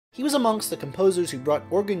He was amongst the composers who brought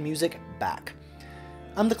organ music back.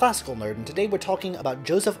 I'm the classical nerd, and today we're talking about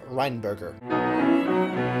Josef Rheinberger.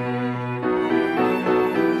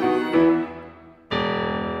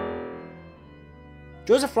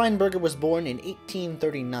 Josef Rheinberger was born in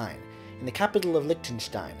 1839 in the capital of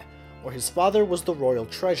Liechtenstein, where his father was the royal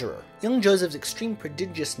treasurer. Young Josef's extreme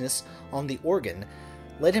prodigiousness on the organ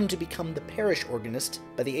led him to become the parish organist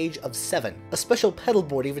by the age of 7. A special pedal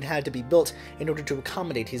board even had to be built in order to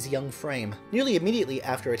accommodate his young frame. Nearly immediately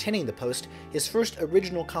after attaining the post, his first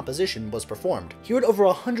original composition was performed. He wrote over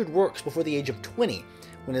 100 works before the age of 20,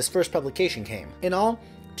 when his first publication came. In all,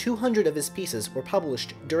 200 of his pieces were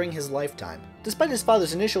published during his lifetime. Despite his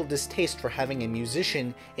father's initial distaste for having a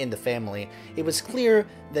musician in the family, it was clear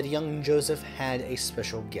that young Josef had a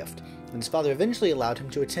special gift, and his father eventually allowed him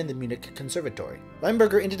to attend the Munich Conservatory.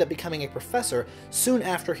 Rheinberger ended up becoming a professor soon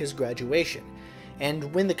after his graduation,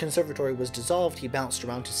 and when the conservatory was dissolved, he bounced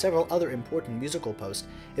around to several other important musical posts,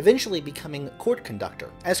 eventually becoming court conductor.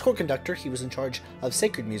 As court conductor, he was in charge of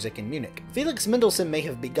sacred music in Munich. Felix Mendelssohn may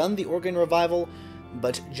have begun the organ revival,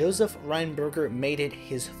 but Josef Rheinberger made it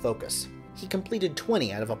his focus. He completed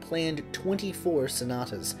 20 out of a planned 24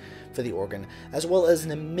 sonatas for the organ, as well as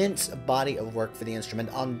an immense body of work for the instrument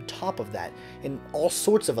on top of that, in all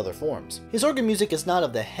sorts of other forms. His organ music is not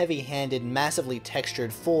of the heavy-handed, massively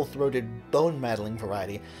textured, full-throated, bone-rattling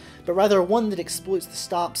variety, but rather one that exploits the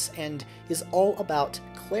stops and is all about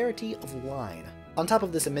clarity of line. On top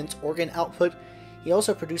of this immense organ output, he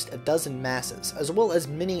also produced a dozen masses, as well as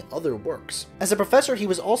many other works. As a professor, he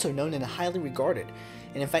was also known and highly regarded,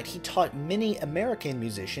 and in fact he taught many American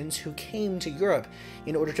musicians who came to Europe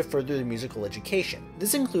in order to further their musical education.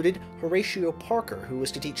 This included Horatio Parker, who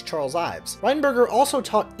was to teach Charles Ives. Rheinberger also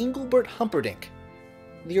taught Engelbert Humperdinck,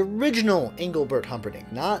 the original Engelbert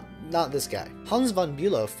Humperdinck, not this guy. Hans von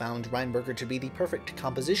Bülow found Rheinberger to be the perfect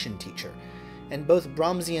composition teacher, and both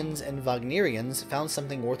Brahmsians and Wagnerians found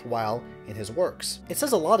something worthwhile in his works. It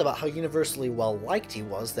says a lot about how universally well-liked he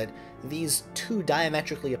was that these two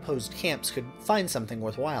diametrically opposed camps could find something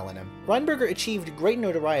worthwhile in him. Rheinberger achieved great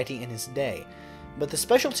notoriety in his day, but the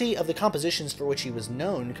specialty of the compositions for which he was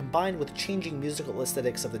known, combined with changing musical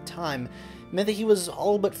aesthetics of the time, meant that he was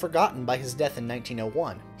all but forgotten by his death in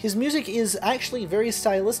 1901. His music is actually very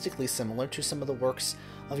stylistically similar to some of the works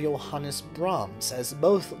of Johannes Brahms, as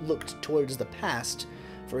both looked towards the past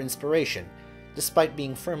for inspiration, despite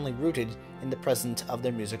being firmly rooted in the present of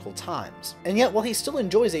their musical times. And yet, while he still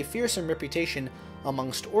enjoys a fearsome reputation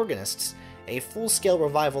amongst organists, a full-scale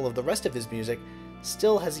revival of the rest of his music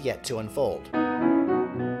still has yet to unfold.